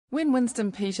When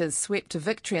Winston Peters swept to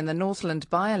victory in the Northland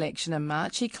by-election in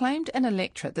March, he claimed an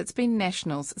electorate that's been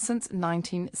Nationals since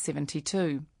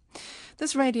 1972.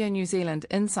 This Radio New Zealand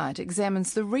Insight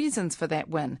examines the reasons for that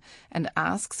win and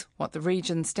asks what the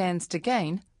region stands to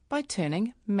gain by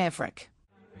turning maverick.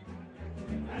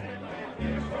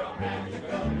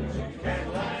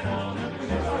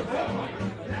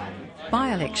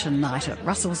 By-election night at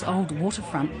Russell's old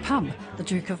waterfront pub, the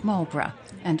Duke of Marlborough,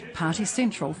 and Party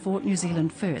Central for New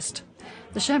Zealand First.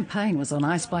 The champagne was on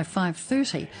ice by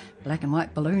 5:30, black and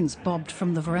white balloons bobbed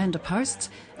from the veranda posts,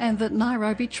 and the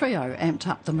Nairobi Trio amped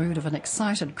up the mood of an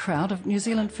excited crowd of New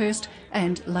Zealand First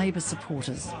and Labour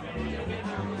supporters.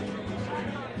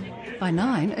 By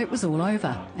 9 it was all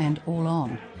over and all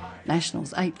on.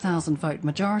 National's 8,000 vote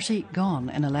majority gone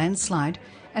in a landslide,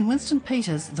 and Winston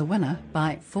Peters the winner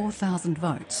by 4,000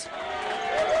 votes.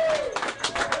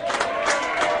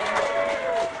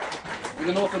 In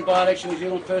the Northern by-election, New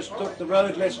Zealand First took the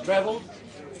road less travelled,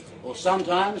 or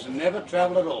sometimes never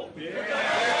travelled at all.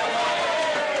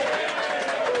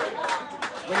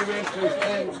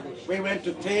 We went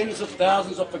to tens of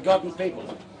thousands of forgotten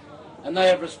people, and they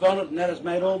have responded, and that has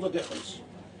made all the difference.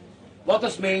 What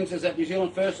this means is that New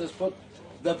Zealand First has put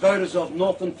the voters of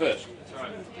Northland first.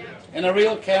 In a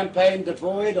real campaign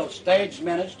devoid of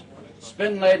stage-managed,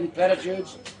 spin-laden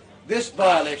platitudes, this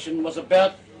by-election was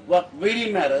about what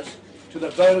really matters to the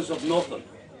voters of Northland.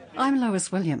 I'm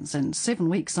Lois Williams, and 7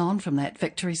 weeks on from that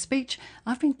victory speech,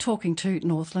 I've been talking to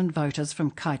Northland voters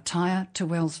from Kaitaia to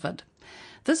Wellsford.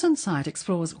 This insight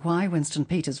explores why Winston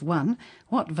Peters won,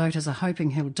 what voters are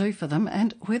hoping he'll do for them,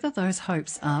 and whether those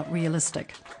hopes are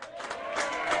realistic.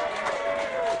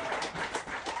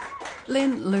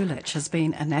 Len Lulich has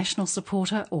been a National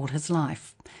supporter all his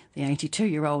life. The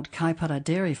 82-year-old Kaipara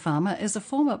dairy farmer is a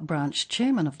former branch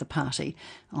chairman of the party.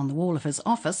 On the wall of his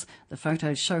office, the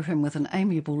photos show him with an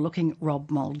amiable-looking Rob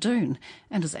Muldoon,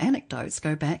 and his anecdotes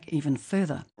go back even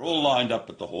further. We're all lined up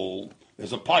at the hall.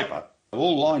 There's a piper. We're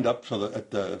all lined up for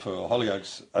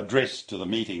Hollyoaks' address to the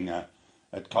meeting at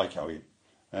Kaikohe.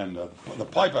 And the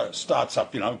piper starts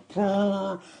up,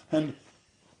 and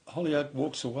Hollyoak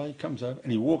walks away, comes over,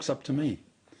 and he walks up to me.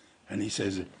 And he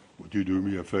says, "Would you do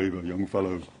me a favour, young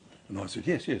fellow?" And I said,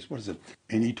 yes, what is it?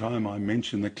 "Any time I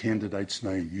mention the candidate's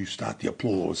name, you start the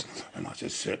applause." And I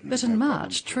said, "Certainly." But in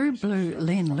March, True Blue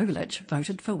Len Lulich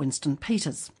voted for Winston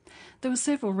Peters. There were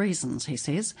several reasons, he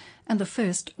says, and the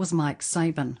first was Mike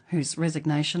Sabin, whose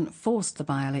resignation forced the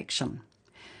by-election.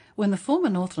 When the former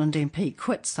Northland MP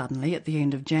quit suddenly at the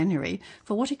end of January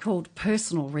for what he called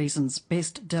personal reasons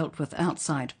best dealt with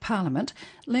outside Parliament,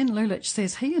 Len Lulich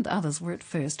says he and others were at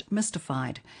first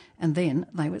mystified, and then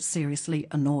they were seriously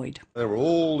annoyed. There were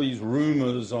all these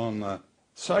rumours on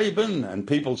Sabin and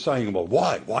people saying, "Well,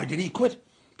 why? Why did he quit?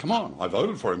 Come on, I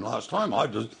voted for him last time. I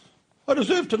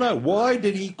deserve to know. Why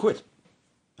did he quit?"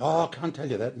 "Oh, I can't tell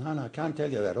you that. No, I can't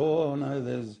tell you that. Oh, no,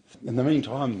 there's..." In the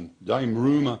meantime, Dame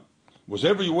Rumour was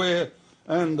everywhere,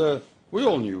 and we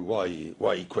all knew why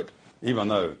he quit, even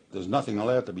though there's nothing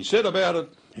allowed to be said about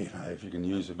it. If you can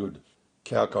use a good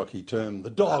cowcocky term, the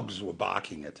dogs were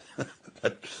barking it.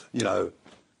 But,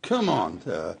 come on,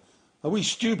 are we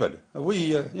stupid? Are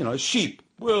we, sheep?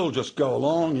 We'll just go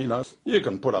along, You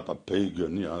can put up a pig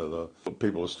and, the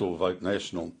people will still vote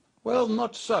National. Well,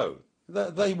 not so.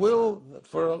 They will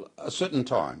for a certain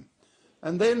time.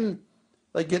 And then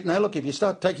they get, "Now look, if you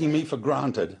start taking me for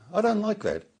granted, I don't like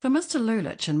that." For Mr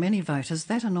Lulich and many voters,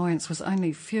 that annoyance was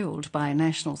only fuelled by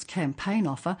National's campaign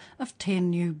offer of 10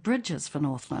 new bridges for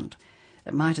Northland.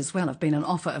 It might as well have been an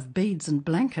offer of beads and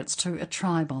blankets to a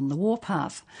tribe on the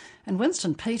warpath. And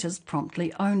Winston Peters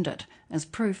promptly owned it, as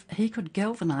proof he could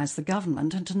galvanise the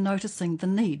government into noticing the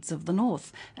needs of the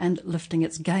North and lifting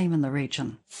its game in the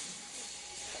region.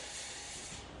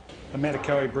 The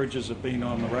Matakoe bridges have been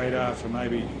on the radar for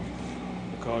maybe,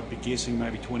 I'd be guessing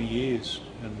maybe 20 years,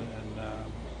 and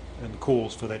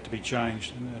calls for that to be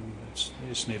changed, and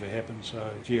it's never happened.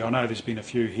 So, I know there's been a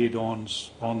few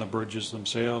head-ons on the bridges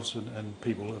themselves, and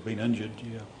people have been injured,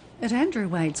 At Andrew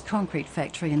Wade's concrete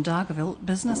factory in Dargaville,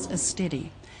 business is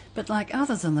steady. But like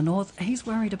others in the north, he's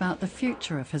worried about the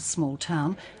future of his small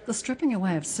town, the stripping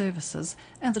away of services,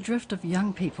 and the drift of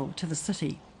young people to the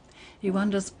city. He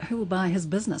wonders who will buy his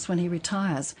business when he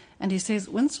retires, and he says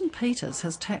Winston Peters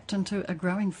has tapped into a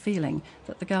growing feeling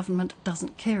that the government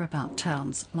doesn't care about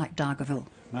towns like Dargaville.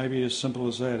 Maybe as simple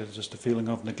as that. It's just a feeling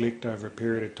of neglect over a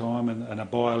period of time, and a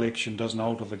by-election doesn't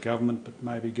alter the government, but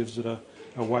maybe gives it a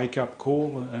wake-up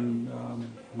call and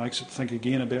makes it think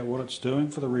again about what it's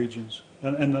doing for the regions.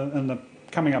 And the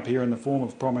coming up here in the form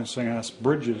of promising us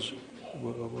bridges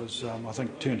was, I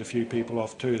think, turned a few people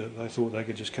off too, that they thought they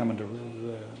could just come into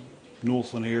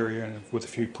Northland area with a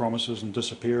few promises and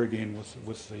disappear again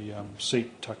with the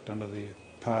seat tucked under their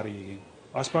party again.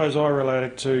 I suppose I relate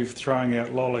it to throwing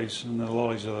out lollies, and the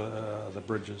lollies are the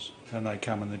bridges, and they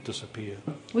come and they disappear.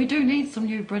 We do need some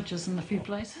new bridges in a few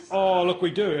places. Oh, look, we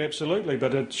do, absolutely,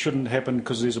 but it shouldn't happen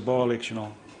because there's a by-election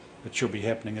on. It should be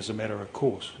happening as a matter of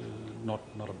course, not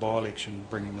a by-election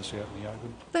bringing this out in the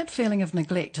open. That feeling of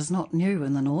neglect is not new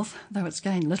in the north, though it's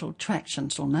gained little traction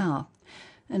till now.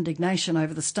 Indignation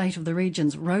over the state of the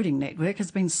region's roading network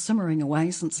has been simmering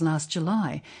away since last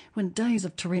July, when days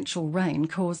of torrential rain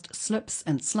caused slips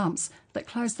and slumps that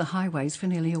closed the highways for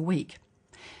nearly a week.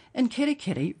 In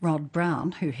Kerikeri, Rod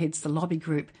Brown, who heads the lobby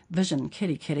group Vision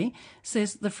Kerikeri,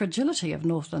 says the fragility of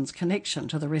Northland's connection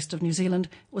to the rest of New Zealand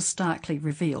was starkly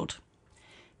revealed.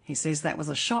 He says that was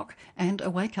a shock and a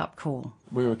wake-up call.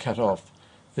 We were cut off.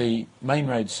 The main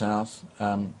road south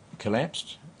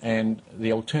collapsed, and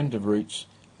the alternative routes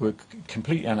were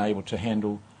completely unable to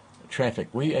handle traffic.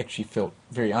 We actually felt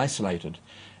very isolated,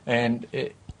 and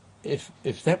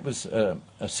if that was a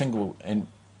single and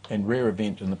rare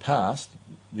event in the past,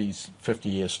 these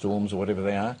 50-year storms or whatever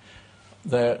they are,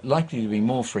 they're likely to be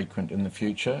more frequent in the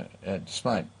future,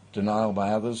 despite denial by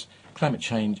others. Climate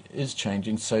change is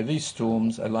changing, so these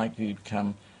storms are likely to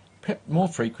become more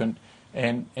frequent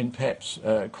and perhaps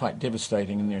quite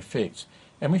devastating in their effects.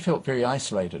 And we felt very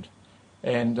isolated.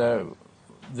 And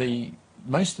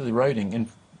most of the roading and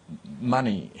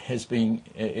money has been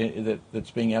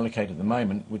that's being allocated at the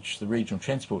moment, which the Regional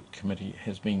Transport Committee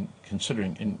has been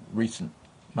considering in recent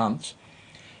months,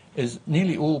 is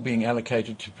nearly all being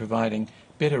allocated to providing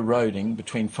better roading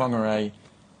between Whangarei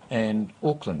and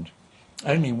Auckland.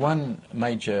 Only one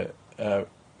major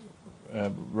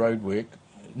roadwork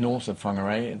north of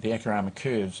Whangarei, the Akarama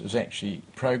Curves, is actually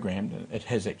programmed. It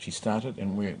has actually started,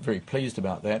 and we're very pleased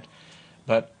about that.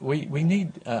 But we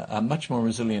need a much more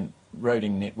resilient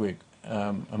roading network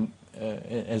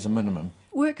as a minimum.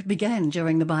 Work began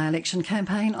during the by-election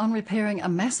campaign on repairing a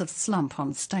massive slump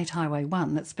on State Highway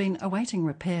 1 that's been awaiting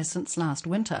repair since last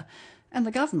winter, and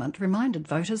the government reminded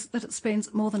voters that it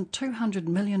spends more than $200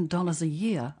 million a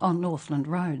year on Northland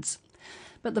roads.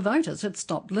 But the voters had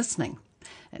stopped listening.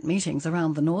 At meetings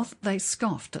around the north, they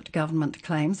scoffed at government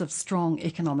claims of strong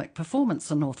economic performance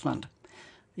in Northland.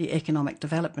 The Economic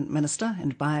Development Minister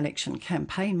and by-election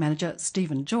campaign manager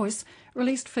Stephen Joyce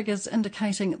released figures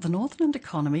indicating the Northland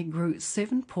economy grew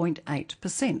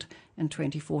 7.8% in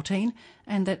 2014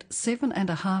 and that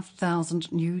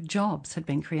 7,500 new jobs had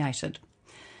been created.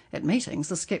 At meetings,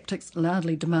 the sceptics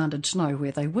loudly demanded to know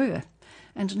where they were,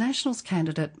 and Nationals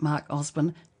candidate Mark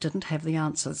Osborne didn't have the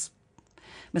answers.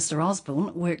 Mr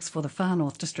Osborne works for the Far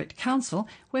North District Council,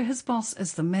 where his boss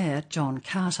is the Mayor, John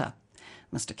Carter.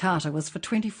 Mr Carter was for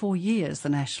 24 years the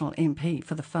National MP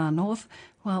for the Far North,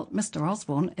 while Mr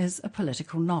Osborne is a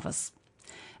political novice.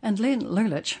 And Len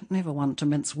Lulich, never one to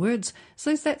mince words,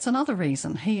 says that's another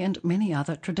reason he and many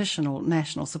other traditional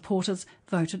National supporters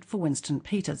voted for Winston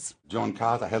Peters. John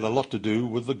Carter had a lot to do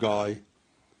with the guy,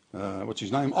 what's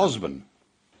his name, Osborne,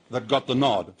 that got the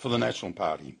nod for the National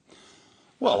Party.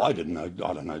 Well, I don't know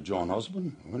John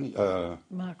Osborne,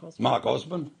 Mark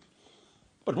Osborne.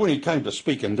 But when he came to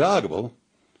speak in Dargaville,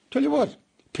 tell you what,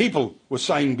 people were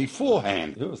saying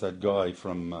beforehand. There was that guy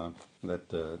from that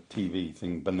TV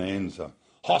thing, Bonanza,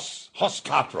 Hoss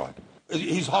Cartwright.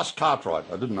 He's Hoss Cartwright.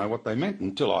 I didn't know what they meant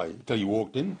until you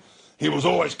walked in. He was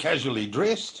always casually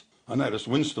dressed. I noticed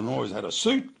Winston always had a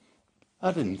suit.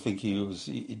 I didn't think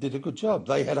he did a good job.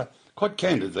 They had quite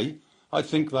candidly, I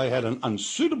think they had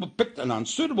picked an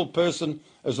unsuitable person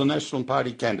as the National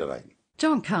Party candidate.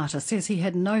 John Carter says he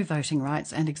had no voting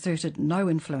rights and exerted no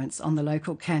influence on the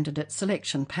local candidate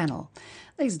selection panel.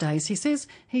 These days, he says,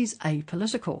 he's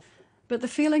apolitical. But the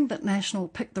feeling that National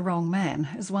picked the wrong man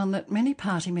is one that many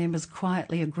party members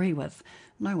quietly agree with.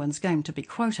 No one's going to be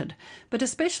quoted. But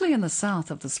especially in the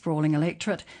south of the sprawling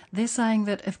electorate, they're saying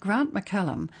that if Grant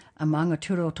McCallum, a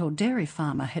Mangaturoto dairy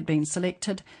farmer, had been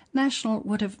selected, National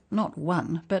would have not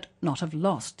won, but not have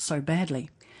lost so badly.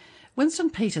 Winston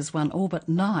Peters won all but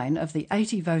 9 of the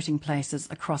 80 voting places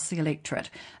across the electorate,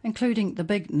 including the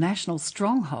big national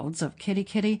strongholds of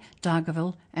Kerikeri,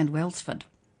 Dargaville and Wellsford.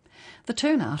 The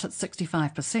turnout at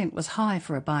 65% was high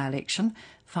for a by-election.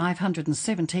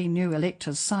 517 new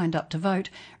electors signed up to vote,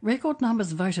 record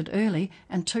numbers voted early,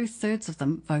 and 2/3 of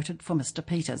them voted for Mr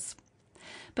Peters.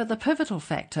 But the pivotal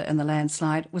factor in the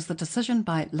landslide was the decision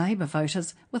by Labour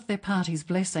voters, with their party's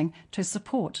blessing, to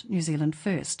support New Zealand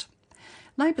First.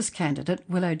 Labour's candidate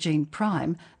Willow Jean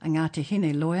Prime, a Ngāti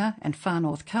Hine lawyer and Far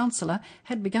North councillor,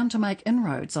 had begun to make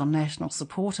inroads on national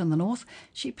support in the north.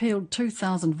 She peeled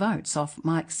 2,000 votes off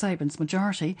Mike Sabin's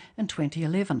majority in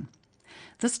 2011.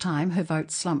 This time her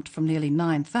vote slumped from nearly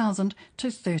 9,000 to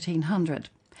 1,300.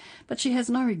 But she has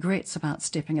no regrets about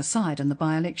stepping aside in the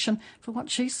by-election for what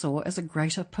she saw as a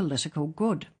greater political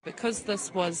good. Because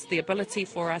this was the ability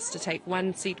for us to take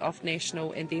one seat off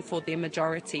National and therefore their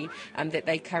majority that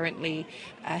they currently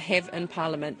have in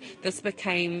Parliament, this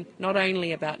became not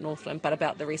only about Northland but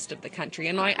about the rest of the country.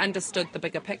 And I understood the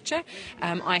bigger picture.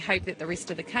 I hope that the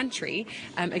rest of the country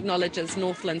acknowledges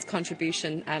Northland's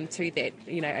contribution to that,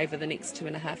 over the next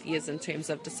 2.5 years in terms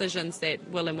of decisions that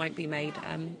will and won't be made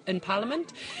in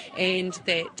Parliament, and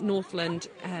that Northland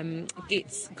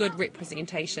gets good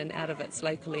representation out of its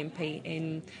local MP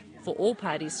and for all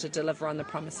parties to deliver on the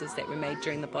promises that were made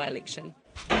during the by-election.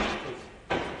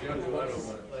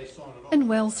 In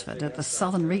Wellsford, at the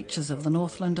southern reaches of the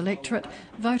Northland electorate,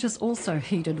 voters also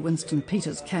heeded Winston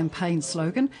Peters' campaign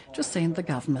slogan to send the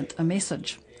government a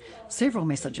message. Several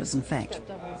messages, in fact.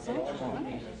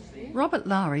 Robert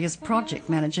Lowry is project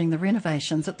managing the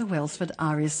renovations at the Wellsford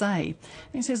RSA.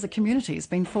 He says the community has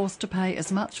been forced to pay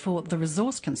as much for the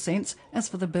resource consents as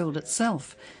for the build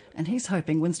itself, and he's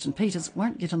hoping Winston Peters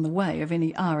won't get in the way of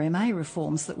any RMA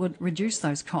reforms that would reduce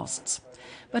those costs.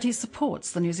 But he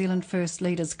supports the New Zealand First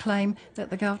leaders' claim that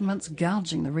the government's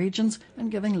gouging the regions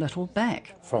and giving little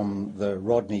back. From the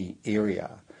Rodney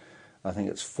area, I think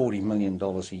it's $40 million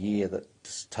a year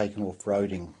that's taken off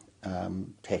roading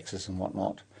taxes and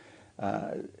whatnot.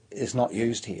 Is not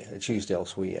used here, it's used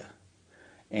elsewhere.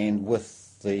 And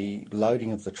with the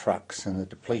loading of the trucks and the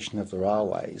depletion of the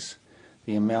railways,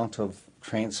 the amount of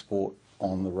transport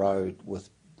on the road with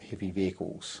heavy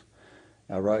vehicles,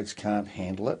 our roads can't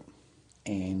handle it,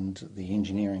 and the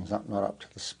engineering's not up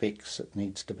to the specs it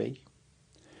needs to be.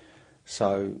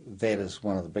 So that is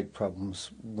one of the big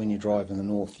problems. When you drive in the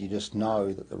north, you just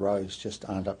know that the roads just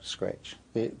aren't up to scratch.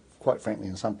 Quite frankly,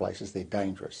 in some places they're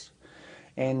dangerous.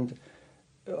 And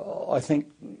I think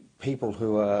people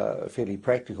who are fairly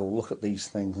practical look at these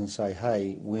things and say,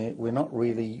 hey, we're not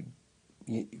really,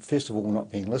 first of all, we're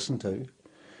not being listened to,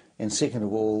 and second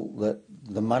of all, that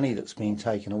the money that's being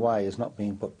taken away is not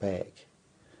being put back.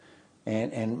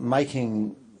 And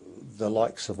making the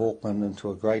likes of Auckland into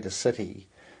a greater city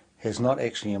has not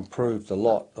actually improved the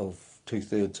lot of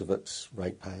 2/3 of its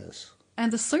ratepayers.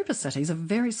 And the super city's a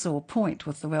very sore point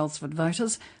with the Wellsford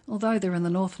voters. Although they're in the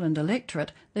Northland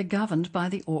electorate, they're governed by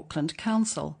the Auckland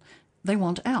Council. They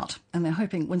want out, and they're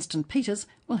hoping Winston Peters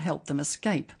will help them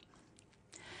escape.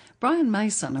 Brian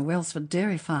Mason, a Wellsford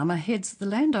dairy farmer, heads the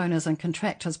Landowners and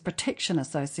Contractors Protection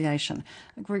Association,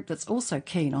 a group that's also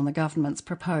keen on the government's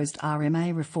proposed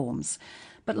RMA reforms.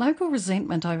 But local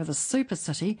resentment over the super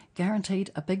city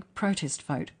guaranteed a big protest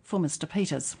vote for Mr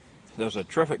Peters. There was a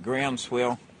terrific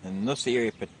groundswell in this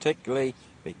area particularly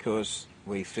because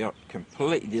we felt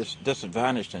completely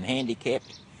disadvantaged and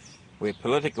handicapped. We're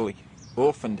politically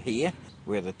orphaned here.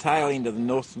 We're the tail end of the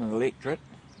Northland electorate,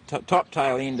 top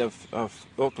tail end of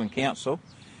Auckland Council,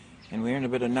 and we're in a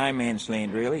bit of no man's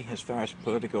land really as far as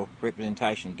political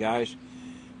representation goes.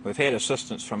 We've had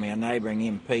assistance from our neighbouring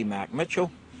MP Mark Mitchell.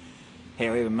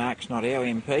 However, Mark's not our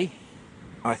MP.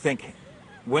 I think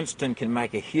Winston can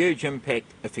make a huge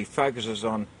impact if he focuses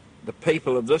on the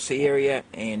people of this area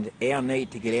and our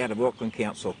need to get out of Auckland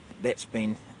Council. That's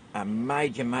been a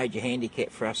major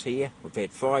handicap for us here. We've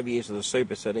had 5 years of the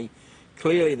super city.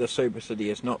 Clearly the super city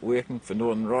is not working for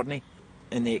Northern Rodney.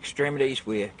 In the extremities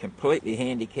we're completely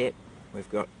handicapped. We've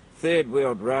got third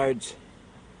world roads,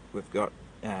 we've got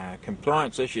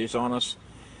compliance issues on us,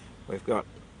 we've got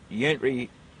unitary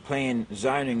plan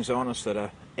zonings on us that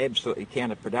are absolutely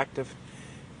counterproductive,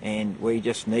 and we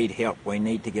just need help. We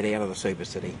need to get out of the super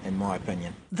city, in my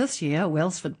opinion. This year,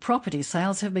 Wellsford property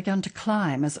sales have begun to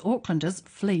climb as Aucklanders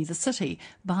flee the city,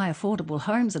 buy affordable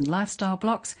homes and lifestyle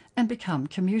blocks and become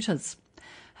commuters.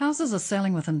 Houses are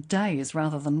selling within days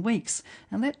rather than weeks,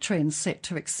 and that trend's set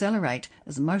to accelerate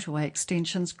as motorway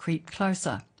extensions creep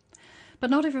closer. But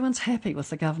not everyone's happy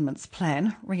with the government's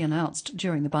plan, re-announced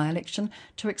during the by-election,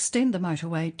 to extend the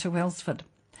motorway to Wellsford.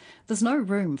 There's no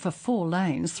room for 4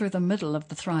 lanes through the middle of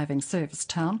the thriving service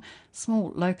town.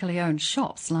 Small locally owned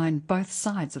shops line both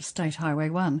sides of State Highway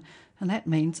 1, and that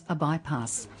means a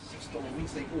bypass.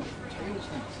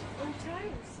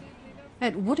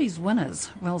 At Woody's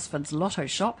Winners, Wellsford's lotto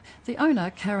shop, the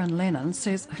owner, Karen Lennon,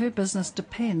 says her business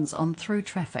depends on through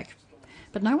traffic.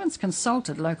 But no one's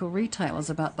consulted local retailers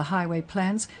about the highway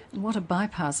plans and what a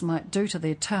bypass might do to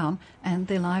their town and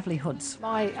their livelihoods.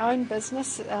 My own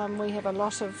business, we have a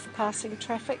lot of passing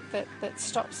traffic that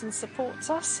stops and supports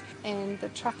us, and the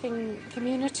trucking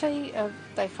community,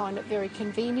 they find it very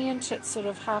convenient. It's sort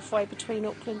of halfway between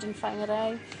Auckland and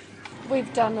Whangarei.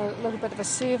 we've done a little bit of a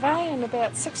survey, and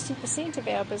about 60% of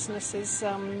our business is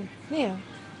our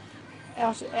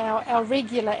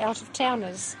regular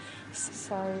out-of-towners.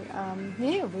 So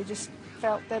we just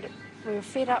felt that we were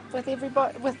fed up with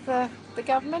everybody, with the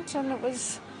government, and it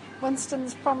was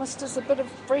Winston's promised us a bit of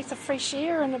breath of fresh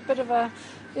air and a bit of a,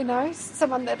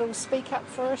 someone that'll speak up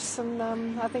for us, and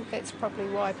I think that's probably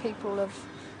why people have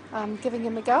giving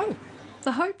him a go.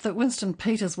 The hope that Winston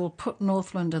Peters will put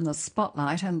Northland in the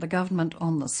spotlight and the government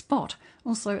on the spot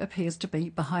also appears to be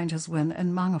behind his win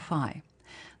in Mangawhai.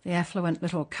 The affluent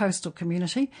little coastal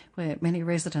community, where many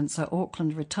residents are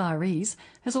Auckland retirees,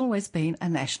 has always been a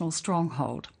national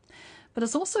stronghold. But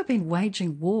it's also been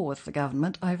waging war with the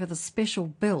government over the special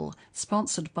bill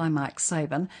sponsored by Mike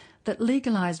Sabin that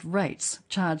legalised rates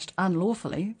charged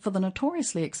unlawfully for the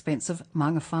notoriously expensive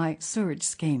Mangawhai sewerage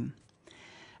scheme.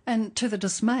 And to the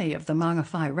dismay of the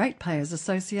Mangawhai Ratepayers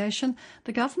Association,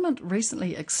 the government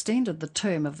recently extended the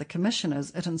term of the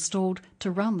commissioners it installed to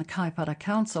run the Kaipara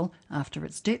Council after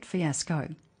its debt fiasco.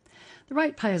 The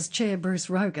Ratepayers Chair Bruce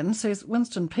Rogan says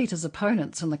Winston Peters'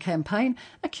 opponents in the campaign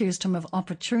accused him of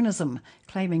opportunism,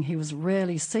 claiming he was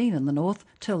rarely seen in the north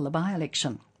till the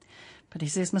by-election. But he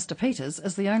says Mr Peters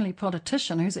is the only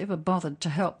politician who's ever bothered to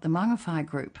help the Mangawhai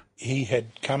group. He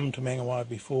had come to Mangawhai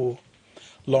before,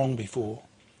 long before,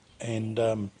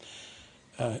 and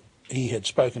he had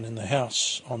spoken in the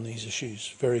House on these issues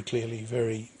very clearly,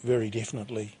 very, very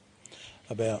definitely,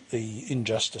 about the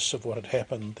injustice of what had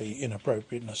happened, the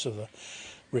inappropriateness of the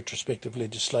retrospective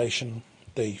legislation,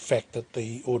 the fact that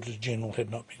the Auditor-General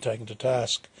had not been taken to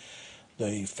task,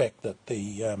 the fact that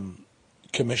the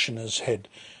commissioners had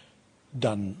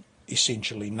done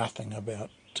essentially nothing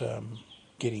about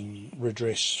getting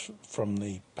redress from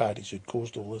the parties who'd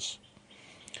caused all this.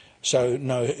 So,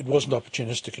 no, it wasn't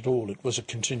opportunistic at all. It was a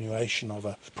continuation of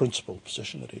a principled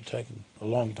position that he'd taken a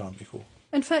long time before.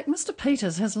 In fact, Mr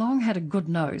Peters has long had a good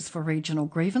nose for regional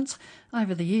grievance.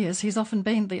 Over the years, he's often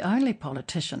been the only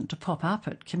politician to pop up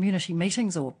at community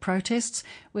meetings or protests,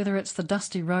 whether it's the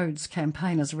Dusty Roads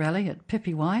campaigners rally at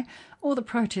Pipiwai or the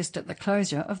protest at the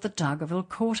closure of the Dargaville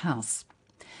Courthouse.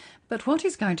 But what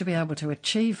he's going to be able to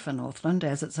achieve for Northland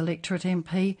as its electorate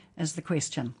MP is the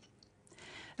question.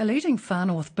 A leading Far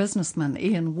North businessman,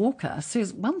 Ian Walker,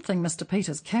 says one thing Mr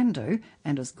Peters can do,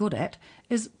 and is good at,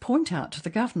 is point out to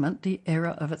the government the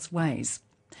error of its ways.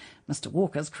 Mr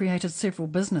Walker's created several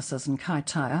businesses in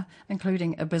Kaitaia,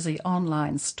 including a busy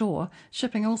online store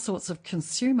shipping all sorts of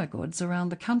consumer goods around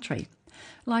the country.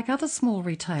 Like other small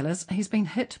retailers, he's been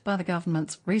hit by the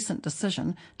government's recent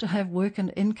decision to have work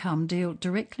and income deal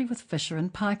directly with Fisher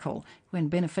and Paykel when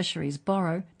beneficiaries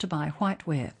borrow to buy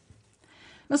whiteware.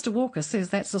 Mr Walker says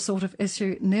that's the sort of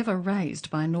issue never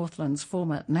raised by Northland's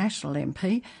former National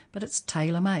MP, but it's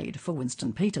tailor-made for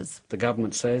Winston Peters. The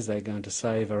government says they're going to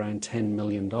save around $10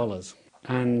 million.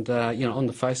 And, on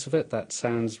the face of it, that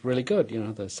sounds really good.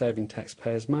 They're saving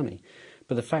taxpayers' money.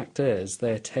 But the fact is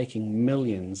they're taking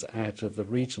millions out of the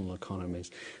regional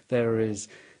economies. There is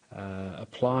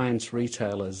appliance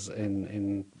retailers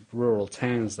in rural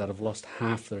towns that have lost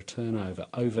half their turnover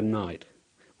overnight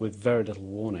with very little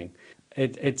warning.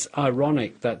 It's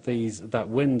ironic that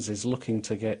WINS is looking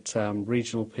to get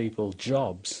regional people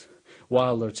jobs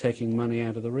while they're taking money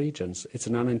out of the regions. It's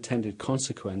an unintended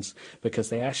consequence because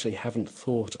they actually haven't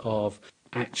thought of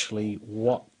actually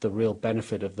what the real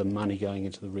benefit of the money going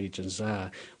into the regions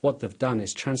are. What they've done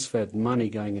is transferred money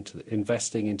going into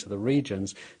investing into the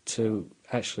regions to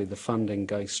actually the funding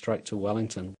going straight to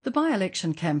Wellington. The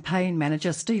by-election campaign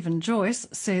manager Stephen Joyce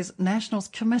says National's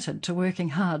committed to working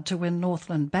hard to win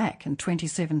Northland back in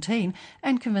 2017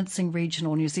 and convincing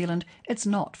regional New Zealand it's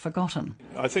not forgotten.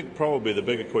 I think probably the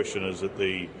bigger question is that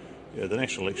the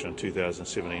national election in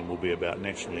 2017 will be about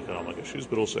national economic issues,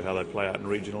 but also how they play out in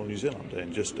regional New Zealand.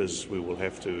 And just as we will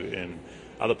have to in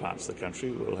other parts of the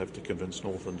country, we'll have to convince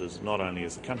Northlanders not only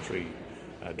is the country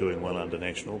doing well under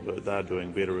national, but they're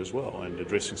doing better as well, and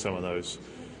addressing some of those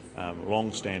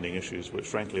long-standing issues which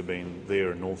frankly have been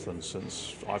there in Northland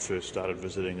since I first started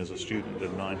visiting as a student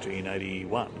in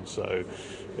 1981. So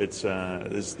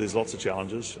there's lots of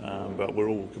challenges, but we're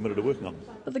all committed to working on them.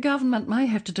 But the government may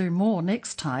have to do more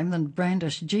next time than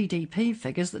brandish GDP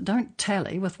figures that don't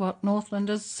tally with what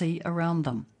Northlanders see around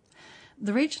them.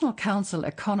 The Regional Council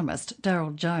economist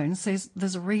Daryl Jones says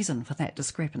there's a reason for that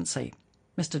discrepancy.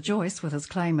 Mr Joyce, with his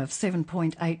claim of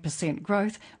 7.8%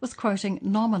 growth, was quoting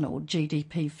nominal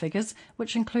GDP figures,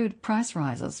 which include price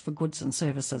rises for goods and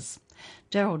services.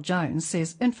 Daryl Jones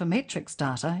says Infometrics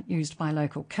data used by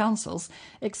local councils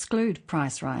exclude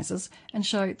price rises and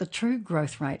show the true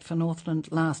growth rate for Northland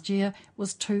last year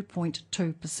was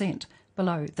 2.2%,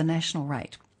 below the national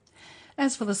rate.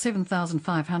 As for the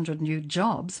 7,500 new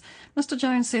jobs, Mr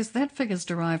Jones says that figure's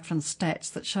derived from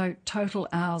stats that show total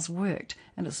hours worked,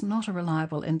 and it's not a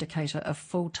reliable indicator of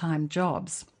full-time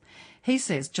jobs. He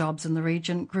says jobs in the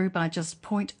region grew by just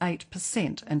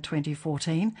 0.8% in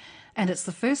 2014, and it's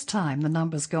the first time the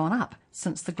number's gone up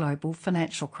since the global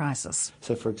financial crisis.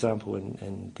 So, for example,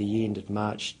 in the year ended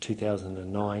March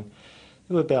 2009,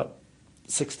 there were about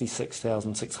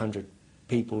 66,600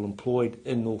 people employed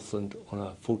in Northland on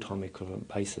a full-time equivalent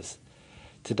basis.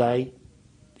 Today,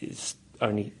 it's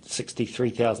only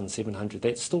 63,700.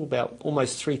 That's still about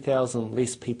almost 3,000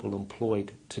 less people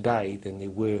employed today than there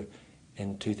were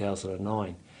in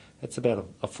 2009. That's about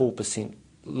a 4%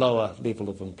 lower level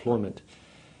of employment.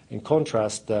 In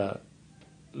contrast, the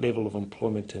level of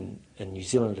employment in New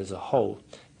Zealand as a whole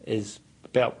is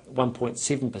about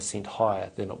 1.7%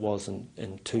 higher than it was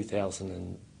in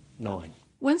 2009.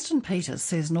 Winston Peters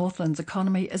says Northland's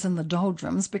economy is in the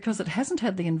doldrums because it hasn't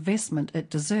had the investment it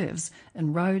deserves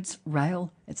in roads,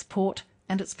 rail, its port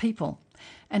and its people.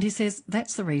 And he says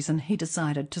that's the reason he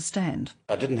decided to stand.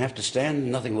 I didn't have to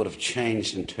stand. Nothing would have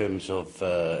changed in terms of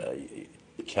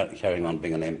carrying on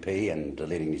being an MP and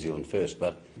leading New Zealand First.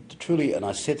 But truly, and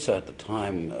I said so at the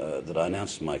time that I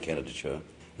announced my candidature,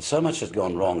 so much has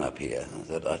gone wrong up here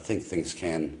that I think things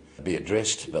can be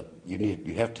addressed, but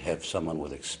you have to have someone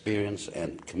with experience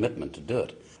and commitment to do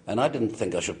it. And I didn't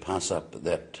think I should pass up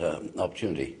that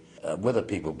opportunity. Whether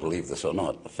people believe this or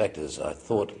not, the fact is I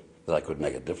thought that I could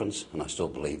make a difference, and I still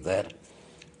believe that,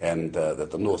 and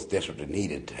that the North desperately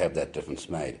needed to have that difference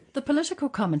made. The political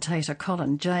commentator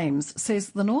Colin James says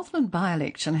the Northland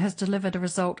by-election has delivered a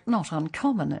result not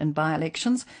uncommon in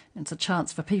by-elections. It's a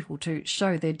chance for people to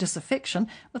show their disaffection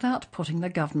without putting the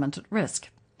government at risk.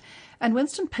 And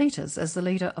Winston Peters, as the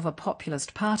leader of a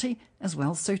populist party, is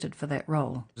well suited for that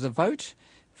role. The vote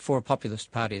for a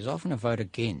populist party is often a vote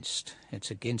against.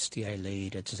 It's against the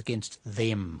elite, it's against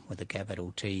them with a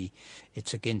capital T,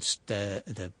 it's against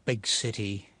the big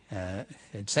city.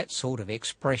 It's that sort of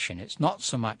expression. It's not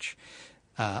so much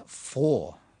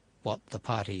for what the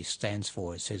party stands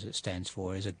for, it says it stands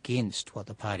for, is against what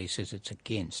the party says it's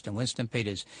against. And Winston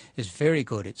Peters is very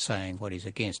good at saying what he's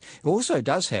against. He also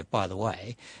does have, by the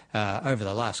way, over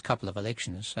the last couple of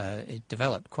elections, the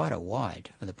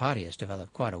party has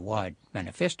developed quite a wide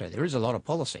manifesto. There is a lot of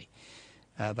policy.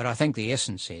 But I think the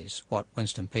essence is what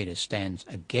Winston Peters stands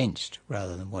against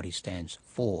rather than what he stands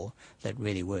for that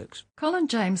really works. Colin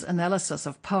James' analysis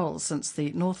of polls since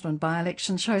the Northland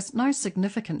by-election shows no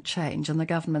significant change in the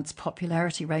government's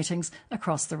popularity ratings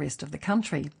across the rest of the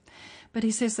country. But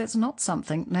he says that's not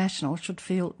something National should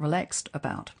feel relaxed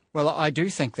about. Well, I do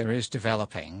think there is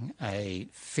developing a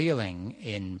feeling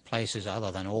in places other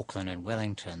than Auckland and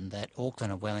Wellington that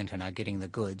Auckland and Wellington are getting the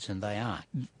goods and they aren't.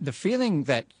 The feeling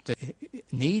that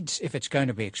needs, if it's going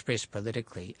to be expressed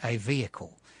politically, a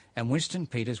vehicle. And Winston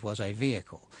Peters was a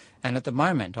vehicle. And at the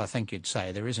moment, I think you'd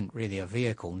say there isn't really a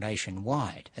vehicle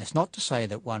nationwide. It's not to say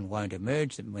that one won't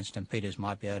emerge, that Winston Peters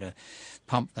might be able to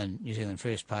pump the New Zealand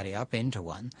First Party up into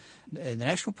one. The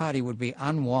National Party would be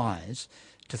unwise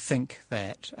to think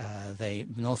that the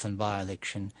Northland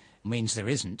by-election means there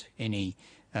isn't any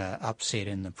upset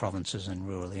in the provinces and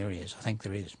rural areas. I think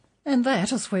there is. And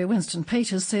that is where Winston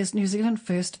Peters says New Zealand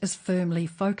First is firmly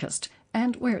focused,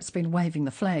 and where it's been waving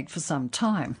the flag for some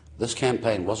time. This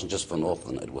campaign wasn't just for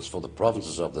Northland, it was for the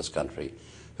provinces of this country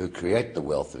who create the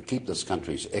wealth, who keep this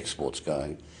country's exports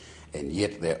going, and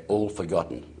yet they're all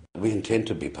forgotten. We intend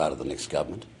to be part of the next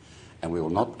government, and we will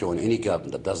not join any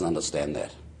government that doesn't understand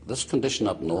that. This condition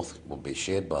up north will be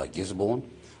shared by Gisborne,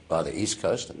 by the East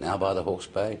Coast, and now by the Hawke's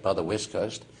Bay, by the West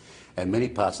Coast, and many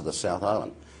parts of the South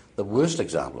Island. The worst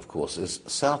example, of course, is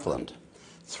Southland.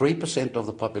 3% of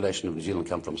the population of New Zealand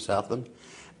come from Southland,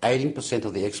 18%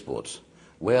 of the exports.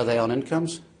 Where are they on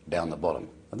incomes? Down the bottom.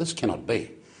 Now, this cannot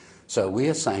be. So we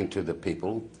are saying to the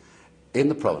people in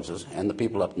the provinces and the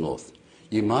people up north,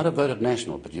 you might have voted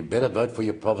National, but you better vote for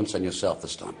your province and yourself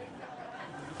this time.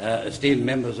 Esteemed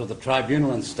members of the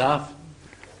Tribunal and staff,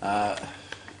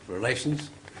 relations,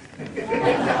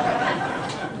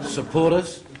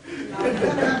 supporters.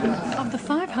 Of the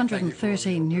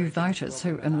 513 new voters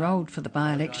who enrolled for the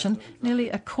by-election, nearly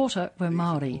a quarter were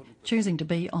Māori, choosing to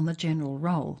be on the general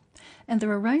roll. And there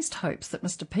are raised hopes that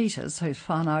Mr Peters, whose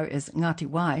whānau is Ngāti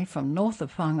Wai from north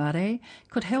of Whangarei,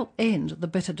 could help end the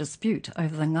bitter dispute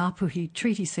over the Ngāpuhi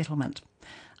Treaty Settlement.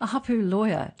 A hapu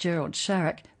lawyer, Gerald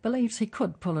Sharrock, believes he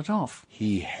could pull it off.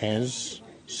 He has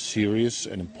serious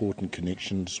and important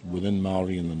connections within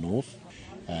Māori in the north.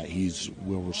 He's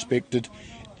well respected,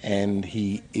 and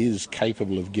he is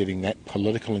capable of getting that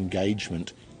political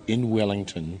engagement in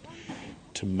Wellington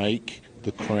to make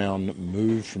the Crown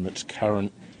move from its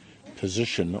current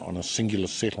position on a singular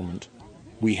settlement.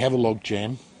 We have a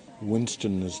logjam.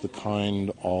 Winston is the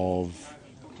kind of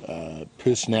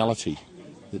personality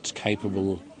that's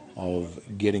capable of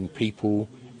getting people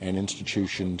and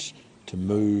institutions to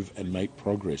move and make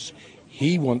progress.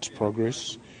 He wants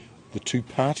progress, the two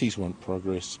parties want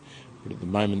progress, but at the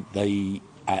moment they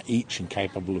are each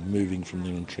incapable of moving from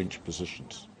their entrenched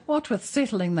positions. What with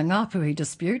settling the Ngāpuhi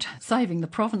dispute, saving the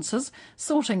provinces,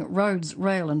 sorting roads,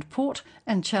 rail and port,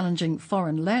 and challenging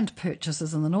foreign land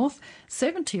purchases in the north,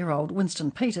 70-year-old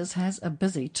Winston Peters has a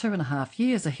busy 2.5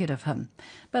 years ahead of him.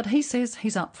 But he says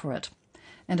he's up for it.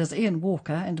 And as Ian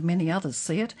Walker and many others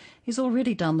see it, he's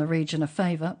already done the region a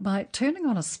favour by turning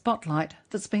on a spotlight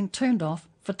that's been turned off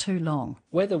for too long.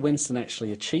 Whether Winston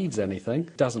actually achieves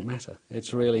anything doesn't matter.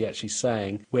 It's really actually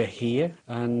saying we're here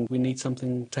and we need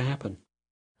something to happen.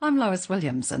 I'm Lois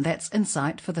Williams, and that's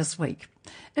Insight for this week.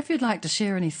 If you'd like to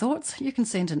share any thoughts, you can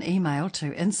send an email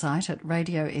to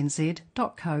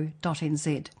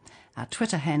insight@radionz.co.nz. Our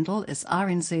Twitter handle is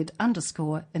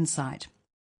rnz_insight.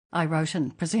 I wrote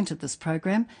and presented this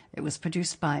program. It was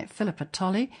produced by Philippa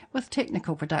Tolley with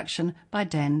technical production by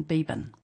Dan Beeben.